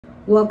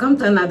Welcome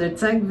to another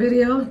tag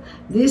video.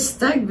 This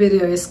tag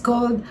video is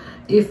called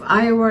If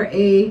I Were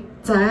a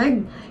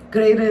Tag,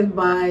 created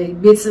by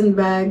Bits and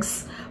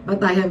Bags,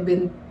 but I have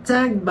been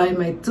tagged by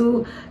my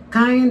two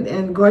kind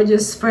and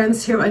gorgeous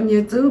friends here on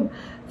YouTube,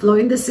 Flo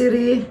in the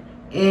City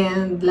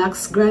and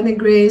Lux Granny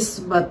Grace,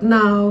 but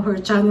now her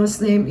channel's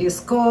name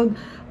is called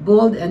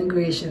Bold and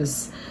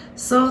Gracious.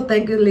 So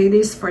thank you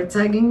ladies for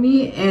tagging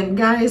me, and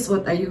guys,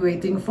 what are you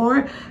waiting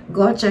for?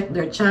 Go check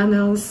their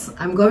channels.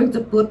 I'm going to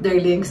put their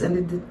links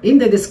in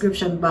the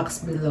description box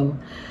below.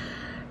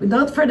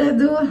 Without further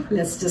ado,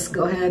 let's just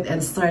go ahead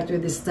and start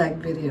with this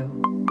tag video.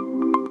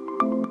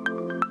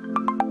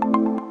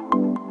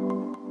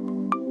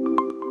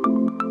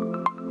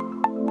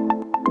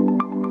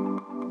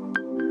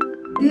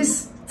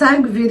 This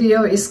tag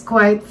video is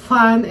quite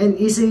fun and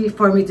easy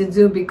for me to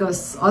do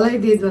because all I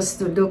did was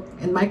to look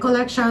in my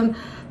collection,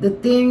 the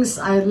things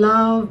I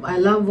love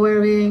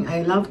wearing,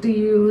 I love to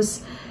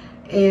use,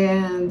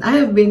 and I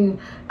have been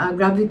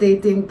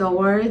gravitating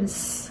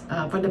towards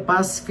for the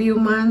past few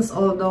months,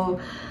 although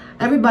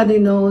everybody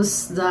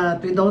knows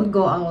that we don't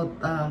go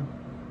out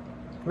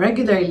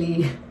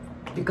regularly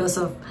because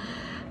of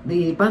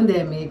the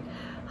pandemic.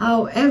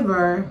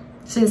 However,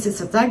 since it's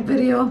a tag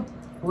video,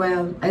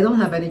 well, I don't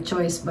have any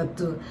choice but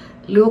to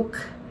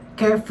look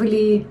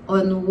carefully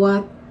on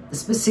what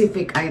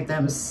specific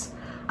items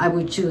I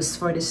would choose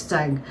for this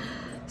tag.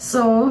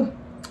 So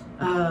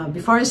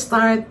before I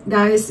start,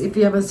 guys, if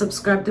you haven't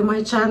subscribed to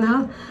my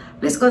channel,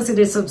 please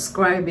consider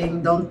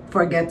subscribing. Don't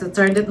forget to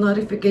turn that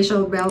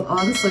notification bell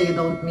on so you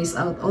don't miss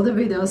out all the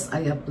videos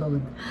I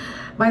upload.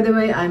 By the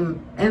way,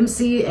 I'm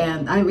MC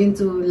and I'm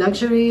into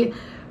luxury,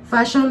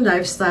 fashion,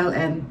 lifestyle,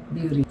 and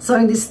beauty. So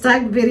in this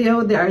tag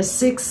video, there are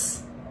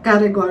 6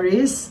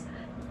 categories.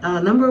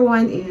 Number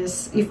 1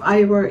 is if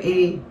I were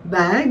a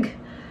bag.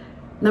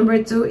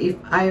 Number 2, if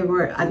I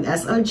were an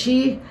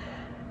SLG.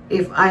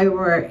 If I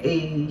were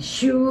a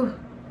shoe.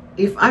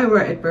 If I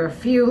were a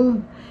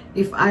perfume.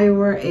 If I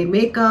were a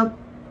makeup.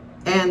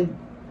 And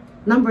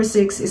number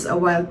 6 is a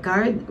wild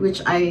card,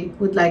 which I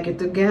would like you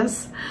to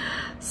guess.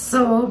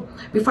 So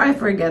before I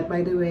forget,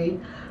 by the way,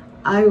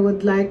 I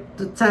would like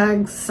to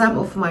tag some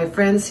of my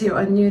friends here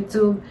on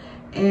YouTube,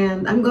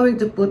 and I'm going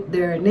to put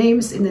their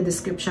names in the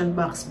description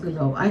box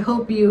below. I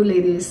hope you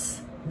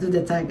ladies do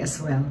the tag as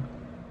well.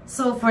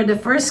 So for the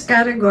first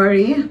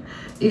category,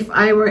 if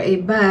I were a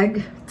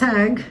bag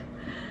tag,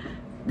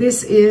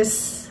 this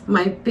is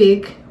my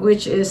pick,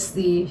 which is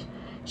the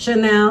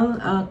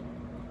Chanel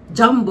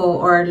Jumbo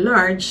or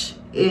large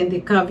in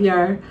the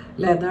caviar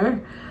leather.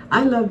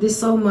 I love this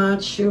so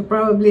much. You're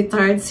probably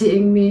tired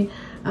seeing me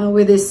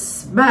with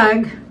this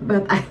bag,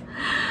 but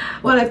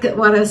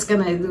what else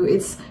can I do?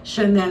 It's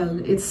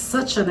Chanel. It's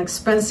such an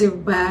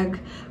expensive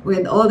bag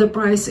with all the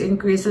price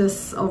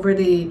increases over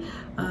the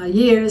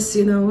years,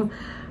 you know.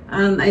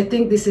 And I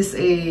think this is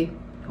a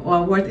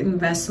worth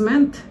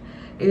investment.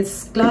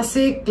 It's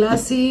classic,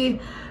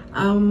 classy.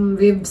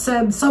 We've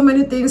said so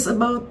many things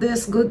about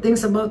this, good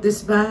things about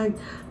this bag,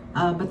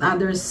 but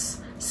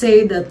others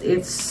say that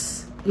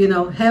it's, you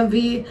know,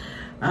 heavy.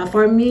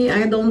 For me,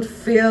 I don't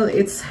feel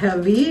it's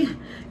heavy.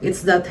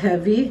 It's not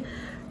heavy.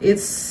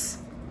 It's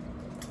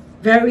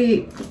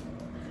very,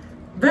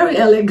 very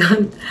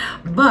elegant,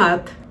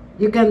 but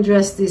you can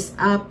dress this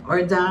up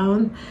or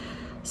down.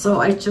 So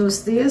I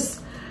chose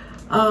this.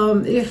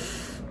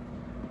 If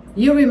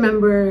you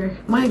remember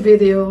my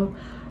video,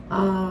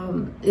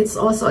 it's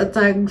also a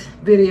tagged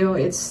video.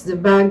 It's the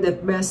bag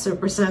that best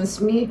represents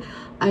me.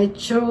 I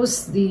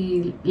chose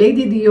the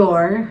Lady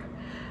Dior.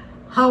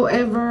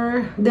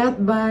 However,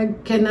 that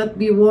bag cannot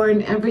be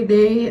worn every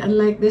day.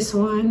 Unlike this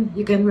one,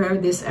 you can wear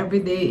this every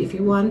day if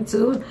you want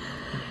to.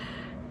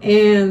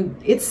 And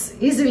it's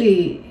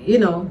easily, you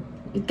know,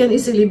 it can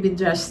easily be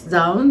dressed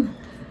down.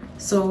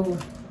 So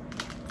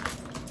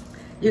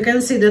you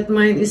can see that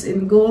mine is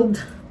in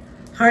gold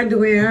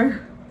hardware,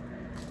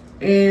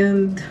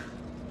 and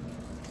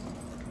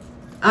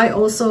I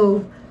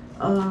also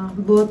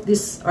bought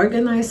this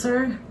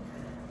organizer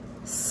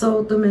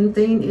so to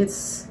maintain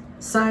its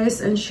size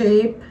and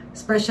shape,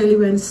 especially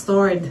when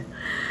stored.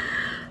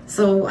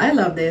 So I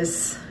love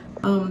this.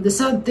 The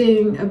sad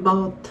thing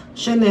about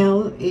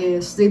Chanel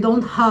is they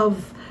don't have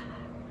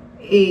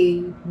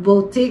a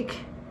boutique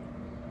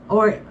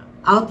or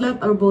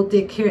outlet or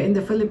boutique here in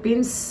the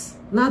Philippines.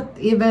 Not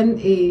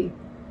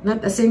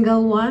a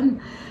single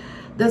one.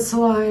 That's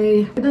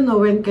why I don't know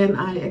when can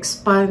I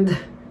expand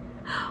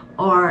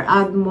or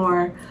add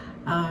more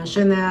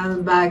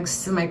Chanel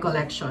bags to my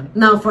collection.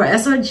 Now for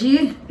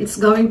SRG, it's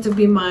going to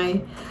be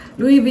my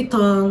Louis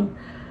Vuitton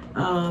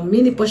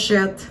mini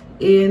pochette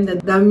in the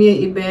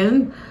damier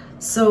ebene.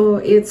 So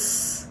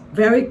it's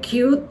very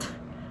cute,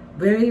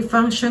 very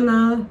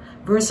functional,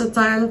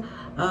 versatile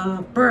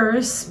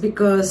purse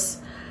because,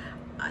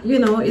 you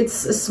know, it's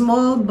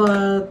small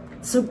but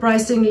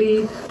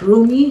surprisingly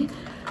roomy.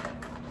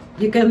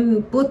 You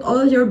can put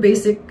all your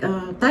basic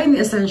tiny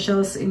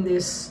essentials in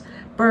this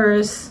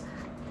purse.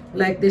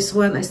 Like this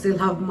one, I still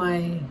have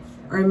my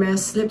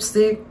Hermes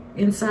lipstick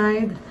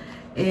inside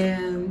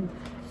and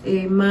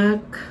a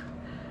MAC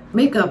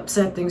makeup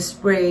setting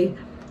spray.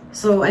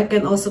 So I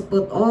can also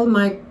put all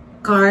my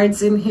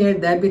cards in here,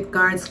 debit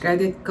cards,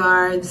 credit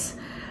cards,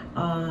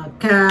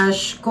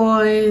 cash,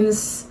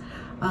 coins,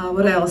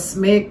 what else,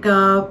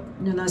 makeup,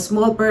 you know,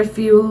 small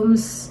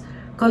perfumes,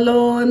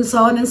 cologne,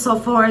 so on and so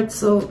forth.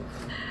 So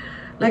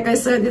like I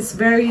said, it's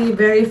very,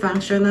 very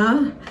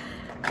functional.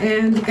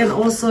 And you can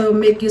also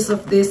make use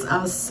of this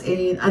as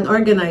an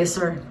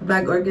organizer,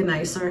 bag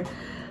organizer.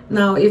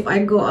 Now, if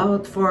I go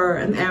out for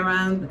an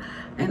errand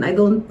and I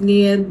don't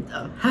need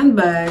a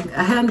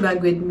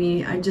handbag with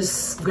me, I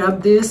just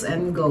grab this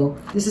and go.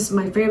 This is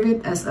my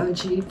favorite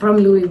SLG from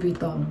Louis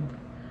Vuitton.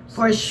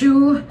 For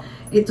shoe,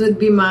 it would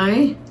be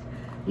my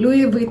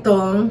Louis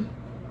Vuitton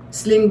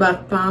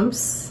slingback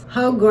pumps.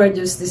 How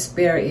gorgeous this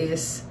pair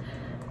is.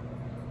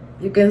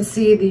 You can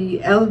see the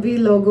LV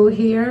logo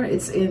here.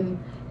 It's in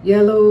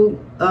yellow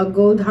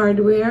gold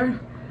hardware,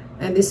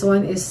 and this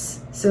one is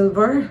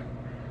silver.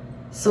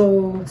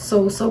 So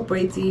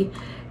pretty.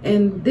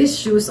 And these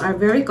shoes are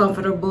very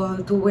comfortable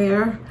to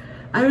wear.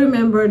 I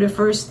remember the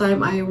first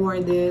time I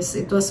wore this,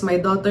 it was my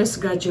daughter's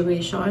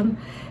graduation,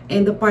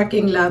 and the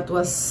parking lot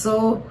was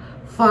so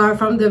far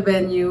from the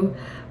venue.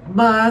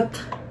 But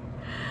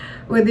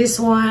with this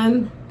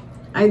one,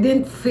 I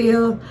didn't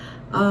feel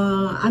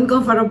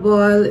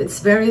uncomfortable. It's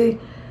very,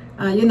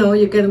 you know,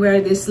 you can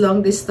wear this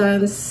long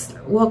distance,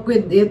 walk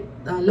with it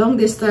long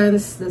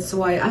distance. That's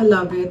why I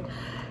love it.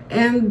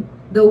 And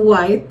the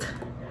white,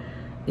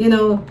 you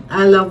know,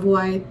 I love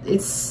white.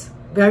 It's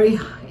very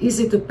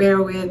easy to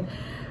pair with.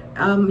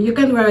 You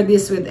can wear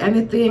this with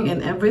anything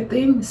and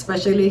everything,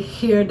 especially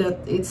here that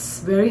it's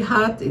very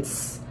hot,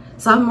 it's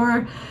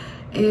summer,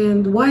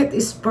 and white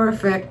is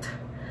perfect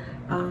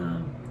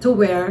to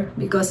wear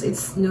because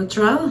it's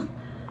neutral.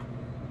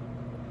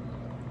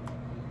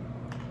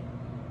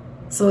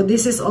 So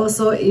this is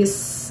also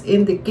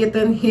in the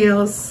kitten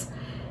heels,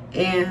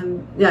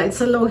 and yeah, it's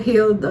a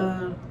low-heeled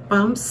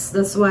pumps.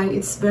 That's why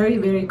it's very,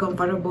 very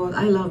comfortable.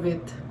 I love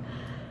it.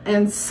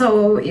 And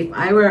so if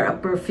I were a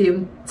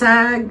perfume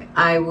tag,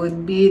 I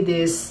would be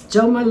this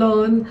Jo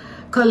Malone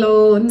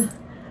cologne.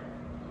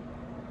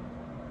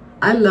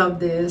 I love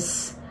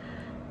this.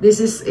 This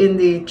is in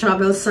the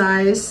travel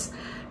size,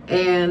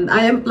 and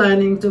I am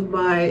planning to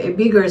buy a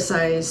bigger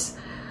size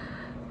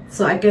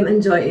so I can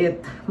enjoy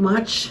it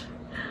much.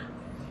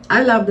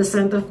 I love the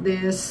scent of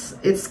this.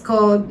 It's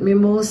called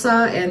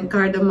Mimosa and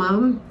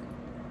Cardamom.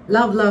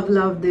 Love, love,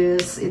 love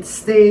this. It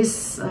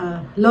stays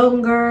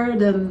longer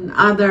than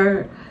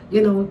other,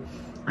 you know,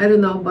 I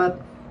don't know,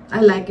 but I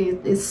like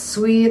it. It's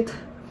sweet.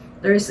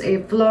 There's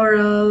a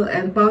floral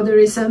and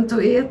powdery scent to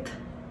it.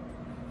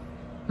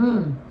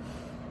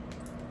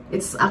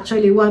 It's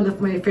actually one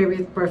of my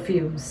favorite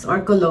perfumes or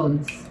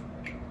colognes.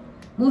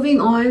 Moving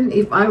on,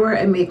 if I were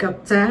a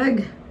makeup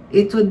tag,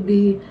 it would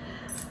be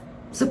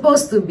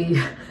supposed to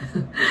be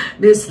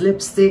this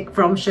lipstick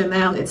from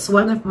Chanel. It's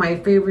one of my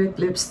favorite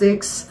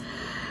lipsticks.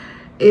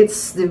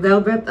 It's the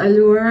Velvet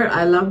Allure.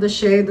 I love the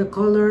shade, the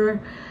color.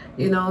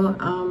 You know,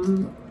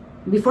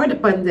 before the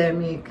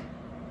pandemic,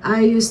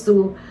 I used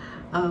to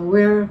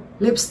wear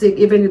lipstick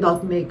even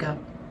without makeup.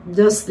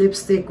 Just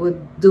lipstick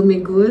would do me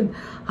good.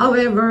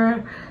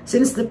 However,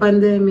 since the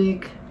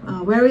pandemic,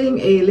 wearing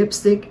a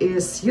lipstick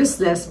is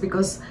useless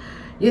because,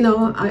 you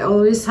know, I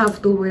always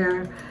have to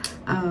wear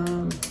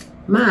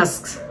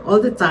masks all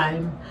the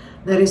time.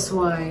 That is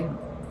why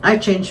I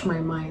changed my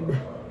mind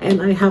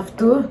and I have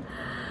to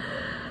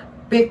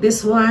pick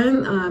this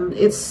one.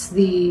 It's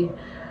the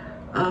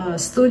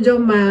Studio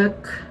Mac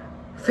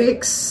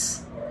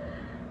Fix.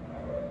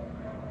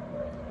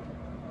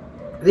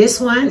 This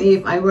one,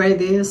 if I wear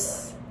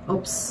this,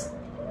 oops,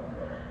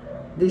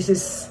 this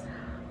is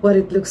what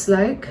it looks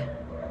like.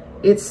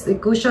 It's the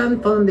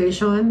cushion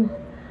foundation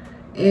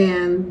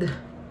and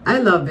I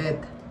love it.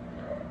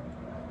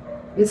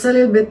 It's a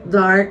little bit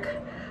dark,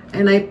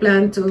 and I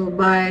plan to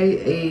buy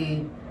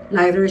a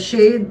lighter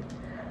shade,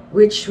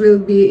 which will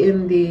be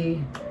in the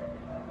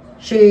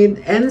shade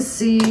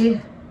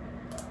NC.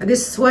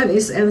 This one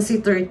is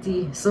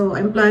NC30, so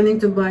I'm planning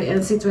to buy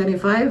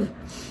NC25.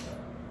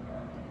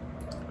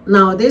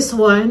 Now this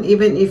one,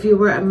 even if you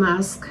wear a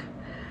mask,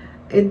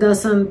 it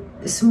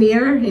doesn't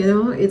smear, you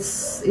know, it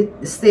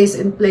stays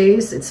in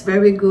place. It's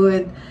very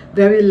good,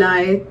 very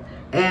light,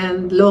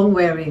 and long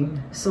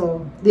wearing.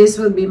 So this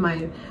will be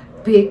my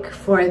pick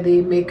for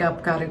the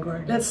makeup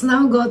category. Let's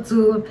now go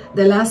to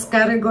the last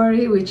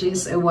category, which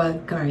is a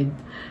wild card.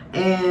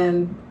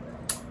 And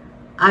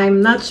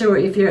I'm not sure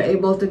if you're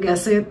able to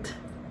guess it,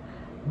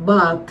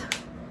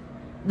 but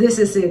this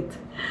is it.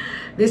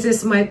 This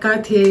is my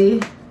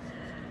Cartier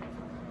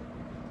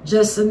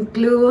Justin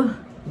Clou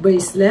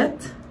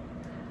bracelet.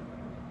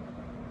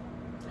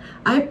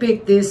 I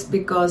picked this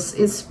because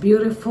it's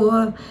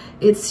beautiful,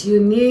 it's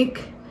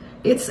unique,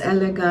 it's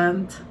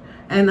elegant,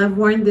 and I've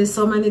worn this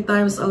so many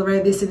times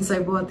already since I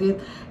bought it.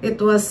 It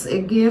was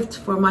a gift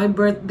for my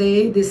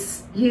birthday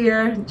this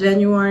year,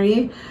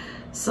 January.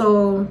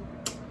 So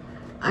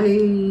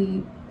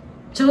I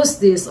chose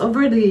this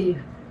over the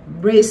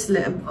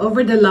bracelet,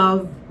 over the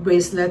Love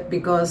bracelet,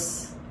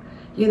 because,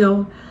 you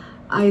know,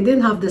 I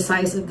didn't have the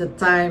size at the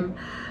time,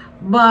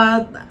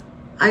 but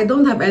I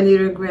don't have any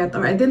regret,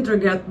 or I didn't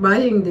regret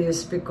buying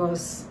this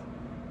because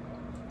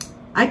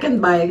I can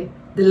buy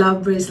the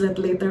love bracelet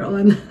later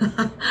on.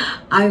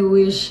 I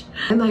wish,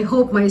 and I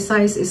hope my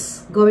size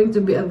is going to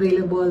be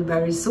available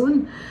very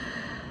soon.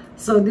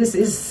 So this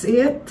is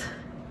it.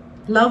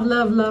 Love,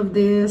 love, love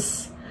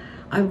this.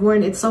 I've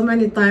worn it so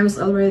many times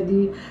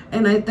already,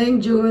 and I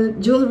think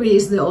jewelry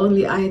is the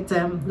only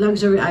item,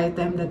 luxury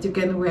item, that you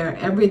can wear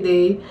every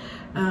day.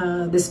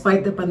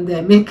 Despite the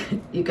pandemic,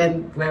 you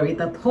can wear it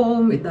at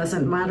home. It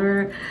doesn't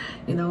matter,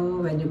 you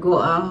know, when you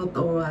go out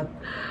or what.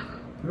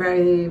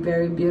 Very,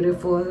 very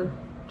beautiful.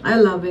 I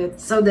love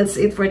it. So that's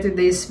it for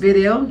today's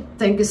video.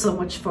 Thank you so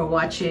much for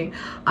watching.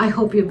 I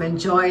hope you've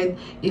enjoyed.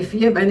 If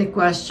you have any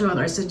question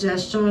or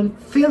suggestion,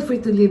 feel free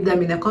to leave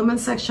them in the comment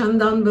section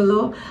down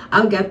below.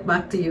 I'll get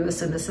back to you as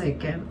soon as I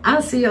can.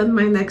 I'll see you on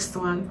my next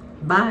one.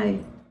 Bye.